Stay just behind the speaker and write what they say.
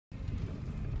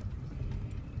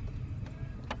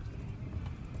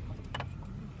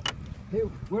Hey,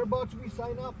 whereabouts we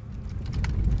sign up?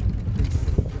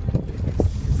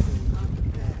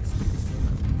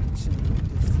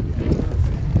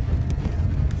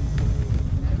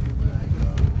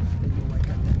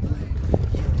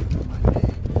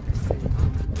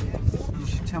 You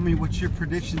should tell me what's your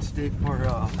predictions today for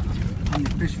how many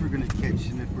fish we're gonna catch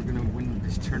and if we're gonna win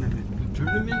this tournament. The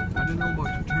tournament? I don't know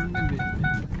about the tournament.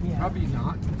 Yeah. Probably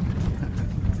not.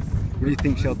 What do you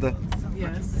think, Shelta?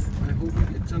 Yes. I hope we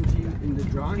get something in the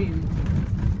drawing.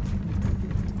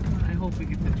 I hope we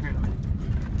get the tournament.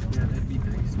 Yeah, that'd be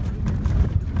nice.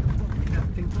 I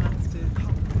think that's good.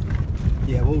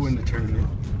 Yeah, we'll win the tournament.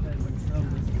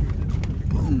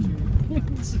 Boom.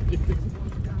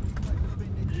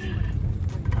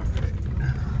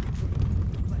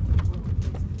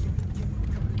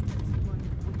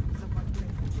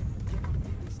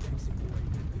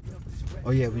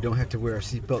 Oh yeah, we don't have to wear our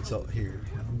seatbelts out here.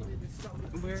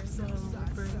 Where's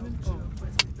Berlin? Oh.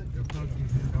 They'll probably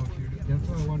head out here. That's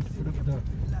why I wanted to put up the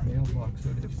mailbox so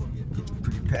they see it. Getting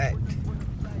pretty packed.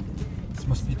 This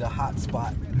must be the hot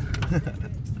spot.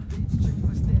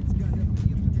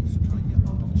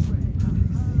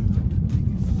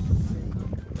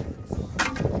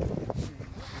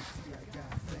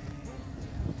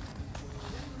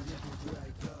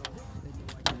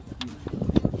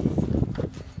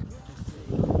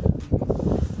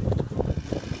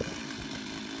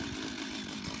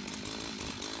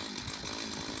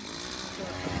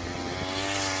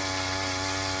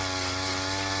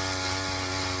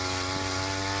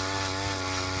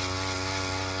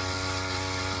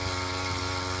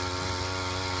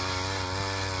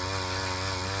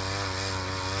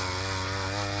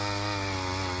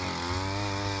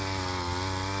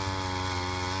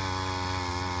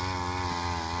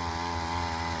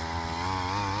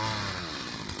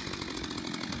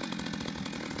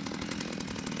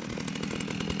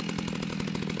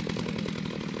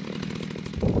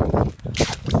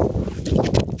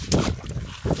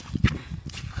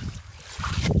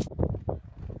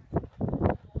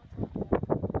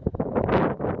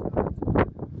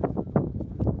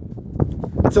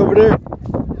 It's over there. Do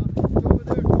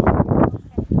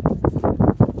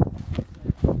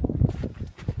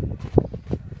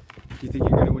you think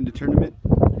you're going to win the tournament? I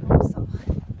hope so.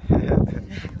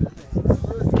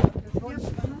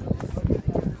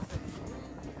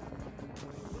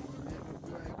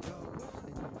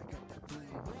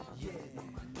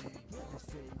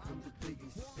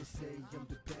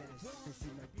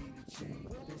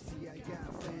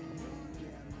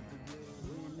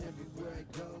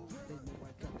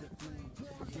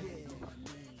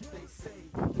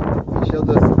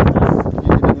 Shelta, you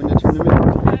gonna win the tournament?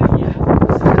 Yeah. I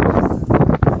don't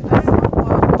know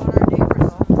about our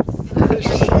neighbors.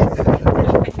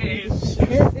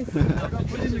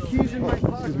 Putting the keys in my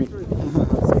pocket.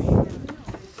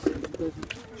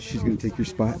 She's gonna take your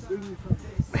spot.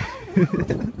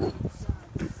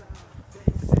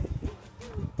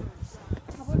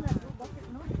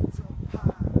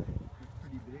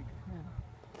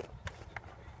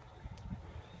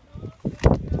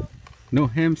 No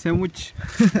ham sandwich.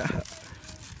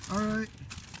 Alright.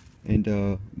 And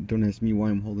don't ask me why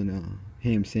I'm holding a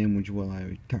ham sandwich while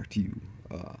I talk to you.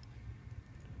 I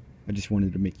just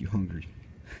wanted to make you hungry.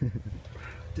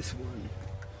 This one.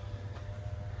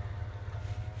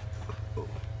 Oh.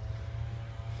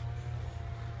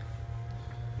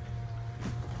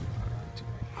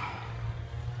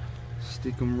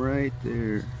 Stick them right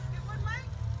there.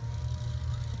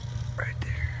 Right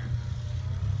there.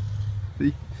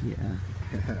 See? Yeah.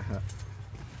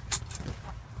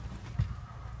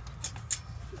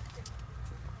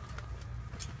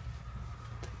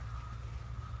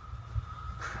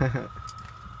 There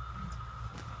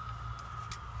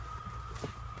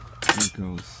it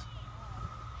goes.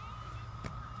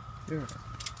 There.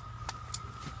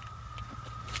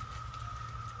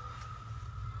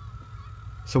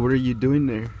 So what are you doing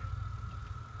there?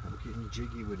 I'm getting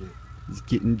jiggy with it. He's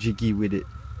getting jiggy with it.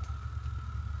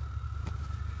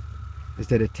 Is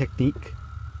that a technique?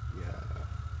 Yeah.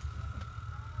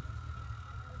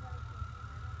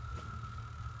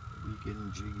 We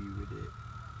getting jiggy with it.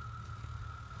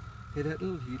 Hey, that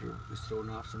little heater was throwing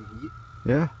off some heat.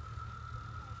 Yeah.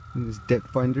 And this depth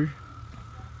finder.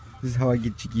 This is how I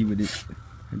get jiggy with it.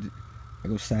 I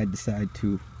go side to side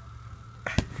too.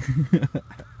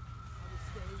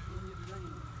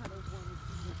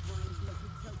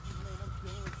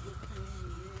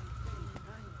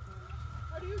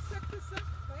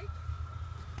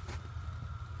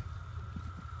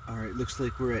 Alright, looks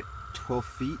like we're at 12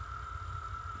 feet.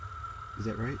 Is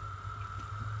that right?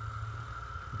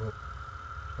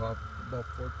 About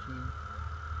 14.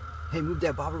 Hey, move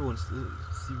that bobber once.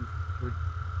 See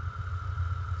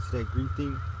that green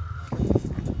thing?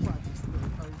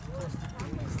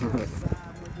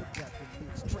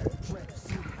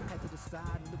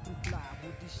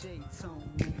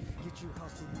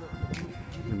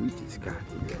 We just got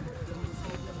here.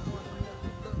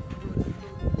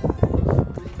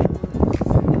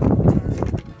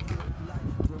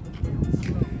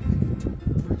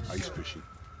 Ice fishing.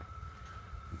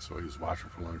 And so he was watching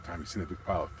for a long time. He seen a big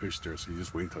pile of fish there, so he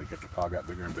just waited until the pile got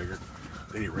bigger and bigger.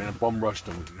 Then he ran up, bum rushed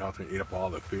him, out there, ate up all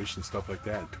the fish and stuff like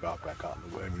that, and took out back out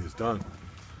in the way. When he was done,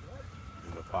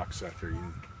 and the fox sat there, he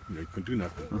couldn't do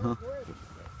nothing. The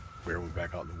bear went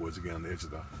back out in the woods again on the edge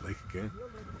of the lake again.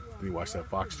 And he watched that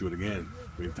fox do it again,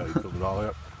 waited until he filled it all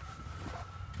up.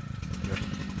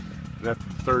 And after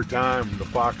the third time, the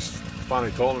fox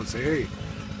finally told him, "Hey,"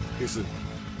 he said,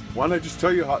 "Why don't I just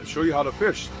tell you show you how to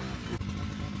fish?"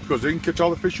 He goes, "They can catch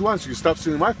all the fish you want, so you can stop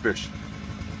stealing my fish."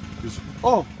 He said,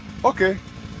 "Oh, okay."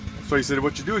 So he said,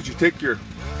 "What you do is you take a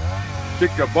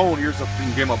bone, here's a thing,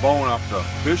 gave him a bone off the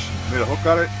fish, made a hook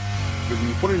out of it, because when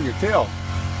you put it in your tail,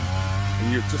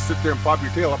 and you just sit there and pop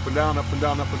your tail up and down, up and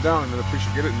down, up and down, and then the fish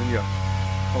will get it, and then you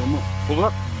pull it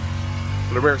up.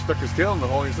 So the bear stuck his tail in the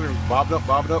hole, and he sort of bobbed up.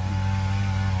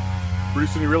 Pretty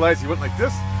soon he realized he went like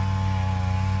this.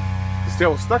 His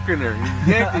tail was stuck in there.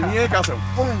 He yanked and yanked. I said,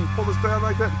 boom, pulled his tail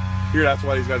like that. Here, that's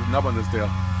why he's got a nub on his tail.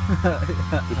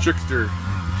 The trickster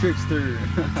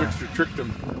tricked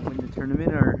him. Win the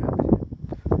tournament, or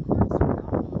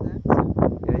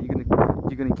yeah,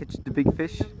 you gonna catch the big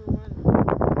fish?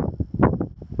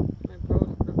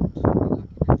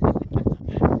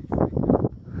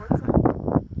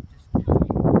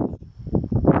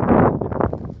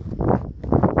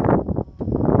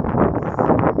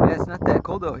 Yeah, it's not that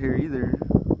cold out here either.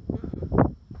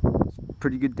 It's a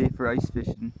pretty good day for ice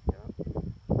fishing.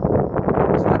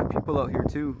 There's a lot of people out here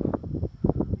too.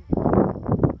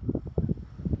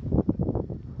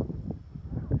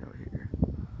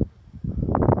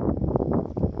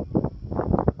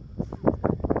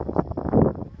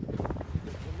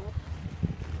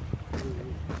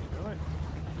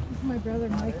 My brother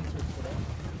Mike.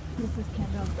 This is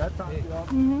Kendall. That's on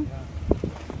you.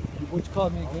 What you call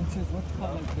me again, sis? What you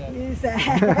call like that? Is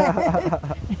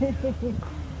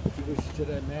Should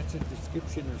I match a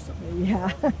description or something?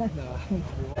 Yeah. No.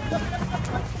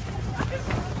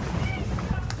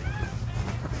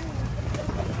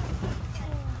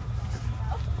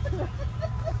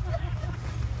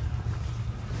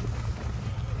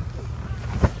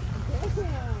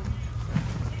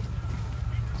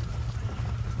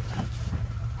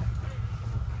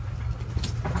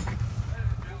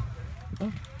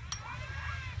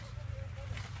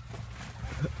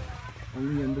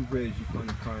 Only on the bridge you find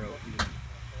a car out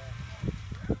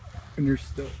here. And they're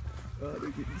stuck. Oh,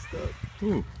 they're getting stuck.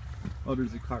 Ooh. Oh,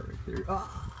 there's a car right there.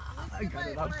 Ah, I got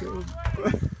it out to him.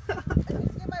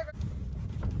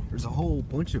 There's a whole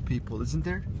bunch of people, isn't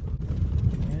there?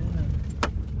 Yeah.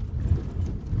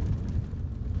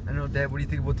 I know, Dad, what do you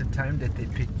think about the time that they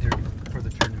picked for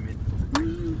the tournament?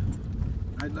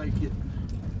 I like it.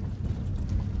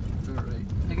 It's alright.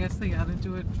 I guess they gotta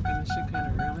do it, finish it kind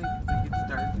of early because it gets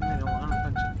dark and they don't want a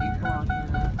bunch of people out here.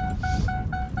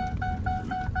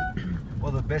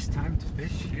 Well, the best time to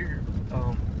fish here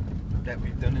that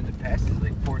we've done in the past is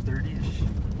like 4:30ish.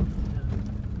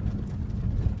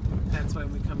 That's why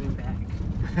we're coming back.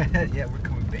 Yeah, we're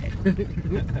coming back.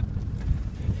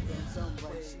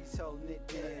 She's holding it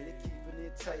down, keeping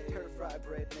it tight. Her fried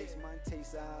bread makes mine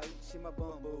taste out. She my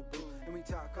bumble boo, and we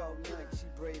talk all night. She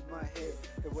braid my hair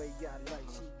the way I like.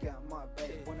 She got my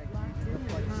back. When I get in the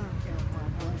fight, she count my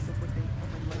money. So when they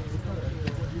come in,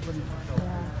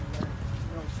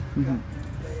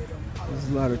 There's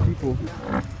a lot of people.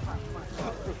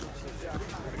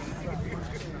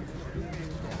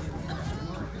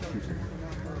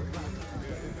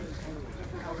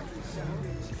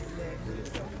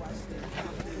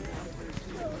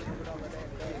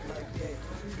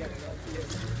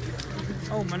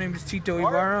 Oh, my name is Tito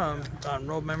Ibarra. I'm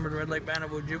road member of the Red Light Band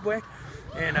of Ojibwe,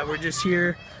 and we're just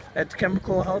here at the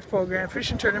Chemical Health Program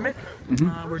Fishing Tournament.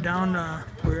 We're down,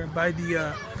 we're by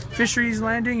the Fisheries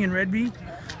Landing in Redby,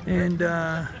 and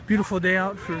beautiful day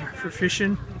out for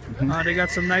fishing. They got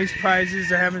some nice prizes.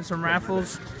 They're having some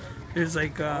raffles. There's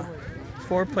like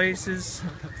 4 places,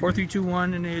 4, 3, 2,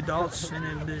 1 in the adults, and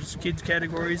then there's kids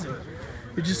categories. And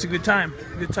it's just a good time.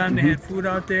 Good time. They had food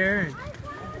out there.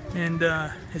 And and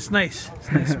it's nice.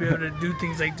 It's nice to be able to do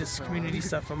things like this, community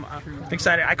stuff. I'm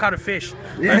excited. I caught a fish.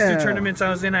 Last 2 tournaments I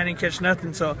was in, I didn't catch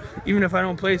nothing. So even if I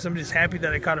don't place, I'm just happy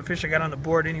that I caught a fish. I got on the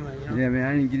board anyway. You know? Yeah, man,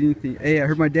 I didn't get anything. Hey, I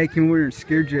heard my dad came over and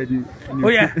scared you. Oh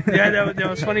yeah, yeah. That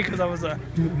was funny because I was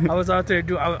out there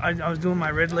I was doing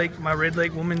my red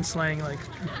lake woman slang like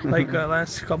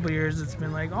last couple of years. It's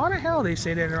been like, oh the hell, they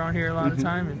say that around here a lot of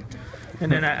time.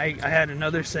 And then I had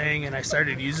another saying, and I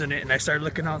started using it, and I started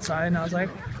looking outside, and I was like,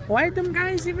 why'd them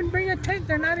guys even bring a tent?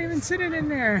 They're not even sitting in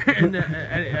there.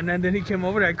 And then he came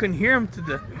over there. I couldn't hear him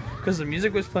because the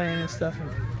music was playing and stuff.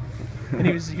 And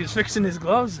he was fixing his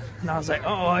gloves, and I was like,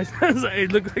 oh, I was like,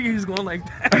 it looked like he was going like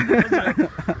that. I was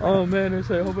like, oh man, I was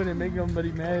like, I hope I didn't make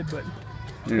somebody mad, but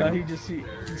yeah.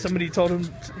 Somebody told him,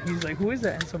 he's like, who is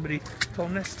that? And somebody told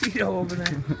him that's Tito over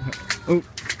there. Oh.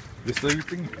 This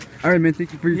thing. All right, man.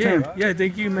 Thank you for your time. Yeah,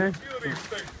 thank you, man.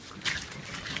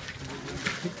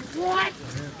 What?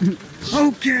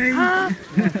 Okay.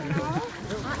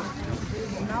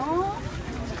 No?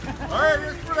 Alright,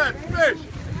 here's for that fish.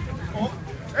 Oh,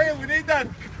 hey, we need that.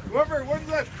 Whoever wins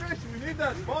that fish, we need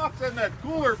that box and that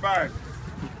cooler bag.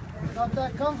 Not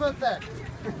that comes with that.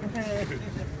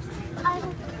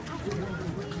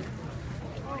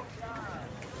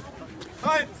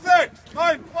 9-6,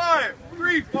 9-5,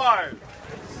 3-5.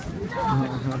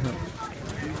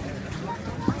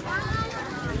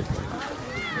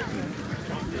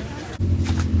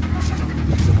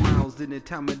 Didn't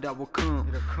tell me that will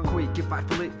come quick if I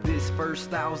flip this first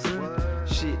 1,000.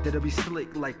 Shit, that'll be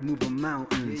slick like moving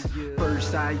mountains.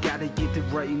 First, I gotta get to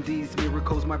writing these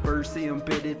miracles. My verse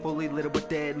embedded, fully lit with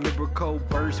that lyrical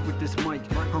verse. With this mic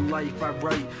on life, I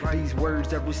write these words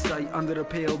that recite under the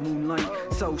pale moonlight.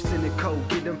 So cynical,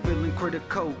 get them feeling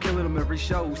critical, killing them every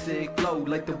show. Sick flow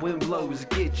like the wind blows.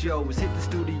 Get yours, hit the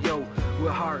studio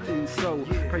with heart and soul.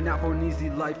 Pray not for an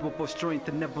easy life, but for strength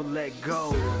to never let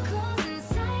go.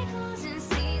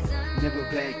 Never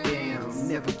back down,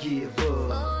 never give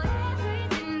up.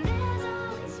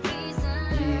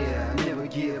 Yeah, never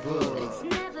give up. It's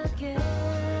never good.